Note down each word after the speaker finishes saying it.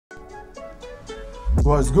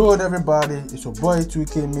What's good, everybody? It's your boy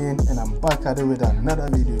 2K Main, and I'm back at it with another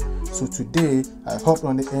video. So today I hopped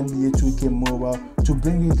on the NBA 2K mobile to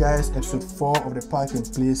bring you guys episode 4 of the Park and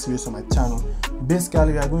Play series on my channel.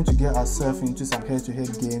 Basically, we are going to get ourselves into some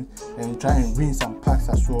head-to-head game and try and win some packs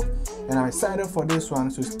as well. And I'm excited for this one,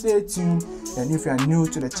 so stay tuned. And if you are new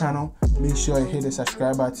to the channel, make sure you hit the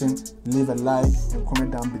subscribe button, leave a like and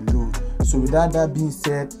comment down below. So without that being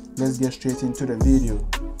said, let's get straight into the video.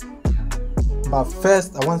 But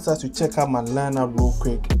first, I want us to check out my lineup real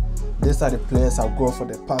quick. These are the players I got for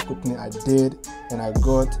the pack opening I did, and I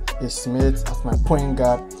got Smith as my point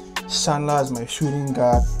guard, Chandler as my shooting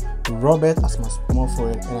guard, Robert as my small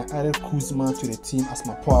forward, and I added Kuzma to the team as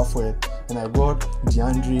my power forward, and I got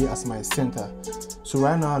DeAndre as my center. So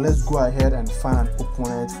right now, let's go ahead and find an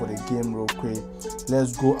opponent for the game real quick.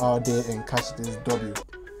 Let's go out there and catch this W.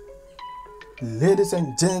 Ladies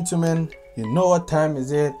and gentlemen, you know what time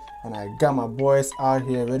is it, and I got my boys out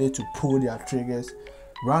here ready to pull their triggers.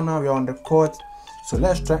 Right now we're on the court, so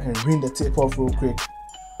let's try and win the tip off real quick.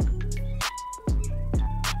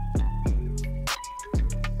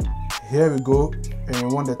 Here we go, and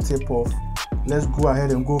we want the tip off. Let's go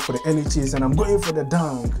ahead and go for the early cheese, and I'm going for the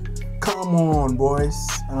dunk. Come on, boys,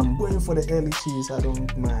 I'm going for the early cheese. I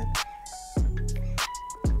don't mind.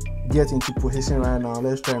 Get into position right now.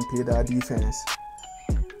 Let's try and play that defense.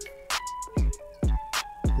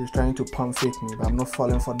 He's trying to pump fake me, but I'm not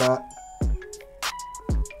falling for that.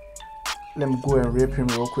 Let me go and rape him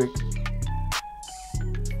real quick.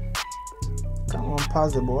 Come on,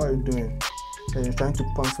 pass the ball. What are you doing? And he's trying to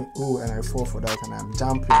pump fake. Oh, and I fall for that, and I'm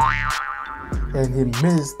jumping. And he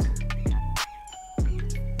missed.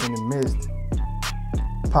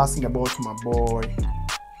 Passing the ball to my boy.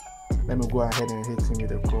 Let me go ahead and hit him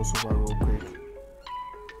with a crossover real quick.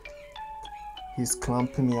 He's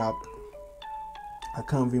clamping me up. I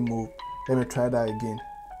can't even move. Let me try that again.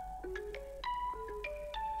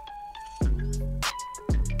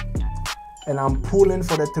 And I'm pulling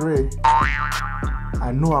for the three.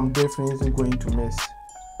 I know I'm definitely going to miss.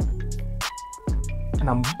 And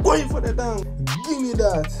I'm going for the dunk. Give me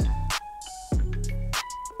that.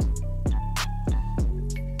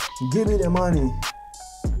 Give me the money.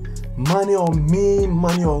 Money on me,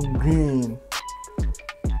 money on green.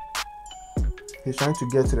 He's trying to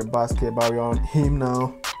get to the basket, but we're on him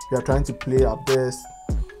now. We are trying to play our best.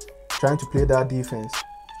 Trying to play that defense.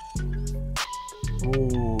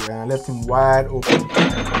 Oh, and I left him wide open.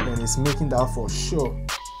 And he's making that for sure.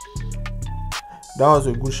 That was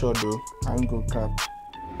a good shot though. I ain't go cap.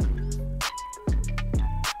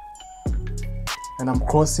 And I'm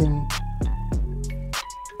crossing.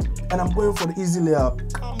 And I'm going for the easy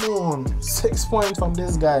layup. Come on. 6 points from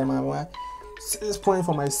this guy, man. 6 points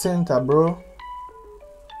from my center, bro.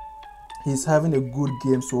 He's having a good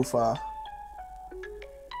game so far.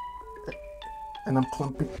 And I'm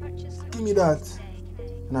clumping. Give me that.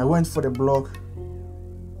 And I went for the block.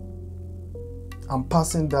 I'm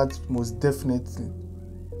passing that most definitely.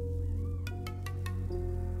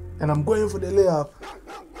 And I'm going for the layup.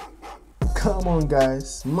 Come on,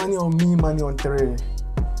 guys. Money on me, money on three.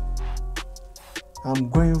 I'm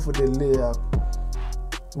going for the layup.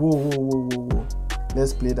 Whoa.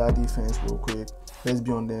 Let's play that defense real quick. Let's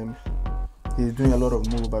be on them. He's doing a lot of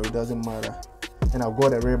moves, but it doesn't matter. And I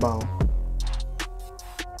got a rebound.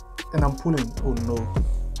 And I'm pulling. Oh no.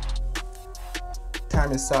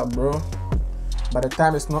 Time is up, bro. But the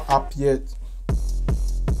time is not up yet.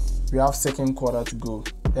 We have second quarter to go.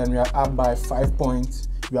 And we are up by 5 points.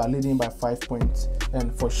 We are leading by 5 points.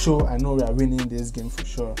 And for sure, I know we are winning this game for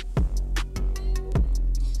sure.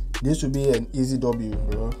 This should be an easy W,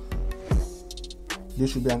 bro.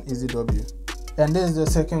 This should be an easy W. And this is the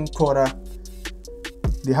second quarter.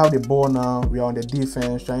 They have the ball now. We are on the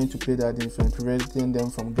defense, trying to play that defense, preventing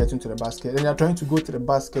them from getting to the basket. And they are trying to go to the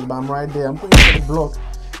basket, but I'm right there. I'm going for the block.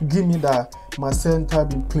 Give me that. My center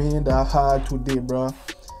been playing that hard today, bro.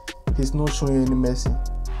 He's not showing any mercy.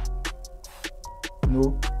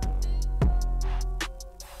 No.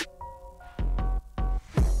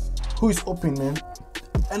 Who is open, man?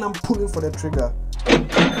 And I'm pulling for the trigger.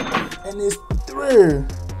 And it's 3.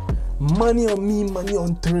 Money on me, money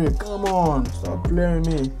on 3. Come on, stop playing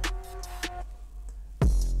me.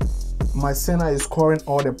 My center is scoring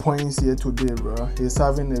all the points here today, bro. He's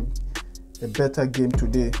having a better game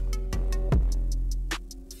today.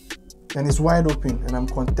 And it's wide open, and I'm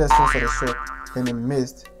contesting for the shot, and he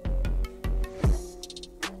missed.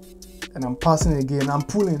 And I'm passing again. I'm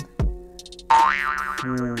pulling.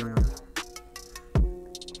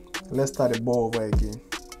 Let's start the ball over again.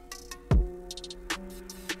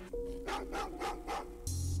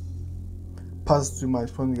 Pass to my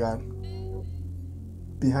point guard.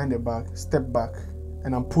 behind the back, step back,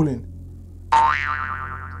 and I'm pulling.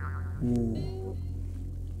 Ooh.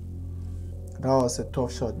 That was a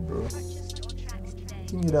tough shot, bro.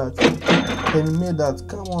 Give me that. And he made that.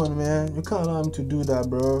 Come on, man. You can't allow him to do that,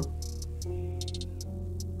 bro.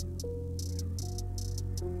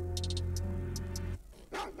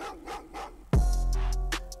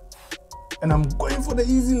 And I'm going for the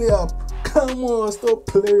easy layup. Come on, stop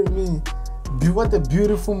playing me. What a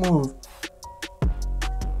beautiful move.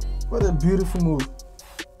 What a beautiful move.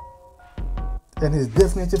 And he's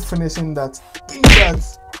definitely finishing that. Give me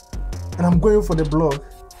that. And I'm going for the block.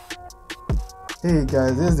 Hey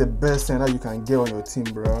guys, this is the best thing that you can get on your team,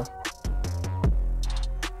 bro.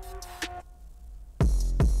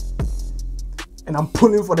 And I'm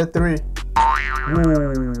pulling for the 3.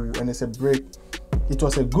 Ooh, and it's a break. It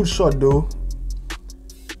was a good shot though,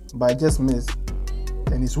 but I just missed.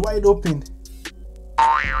 And it's wide open.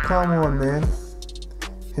 Come on, man.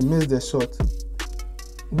 He missed the shot.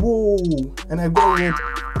 Whoa, and I got it.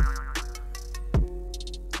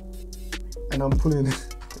 And I'm pulling it.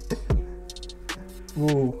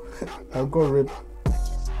 Whoa, I got ripped.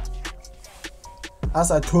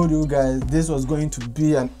 As I told you guys, this was going to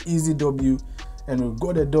be an easy W, and we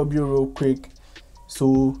got a W real quick.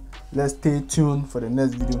 So let's stay tuned for the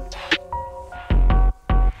next video.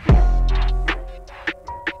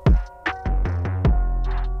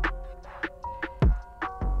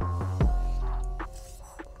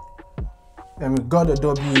 And we got a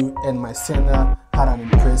W, and my center had an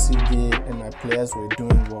impressive game, and my players were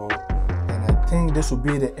doing well. And I think this will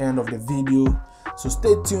be the end of the video. So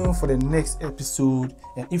stay tuned for the next episode.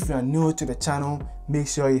 And if you are new to the channel, make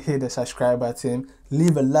sure you hit the subscribe button,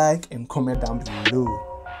 leave a like, and comment down below.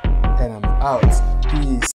 And I'm out. Peace.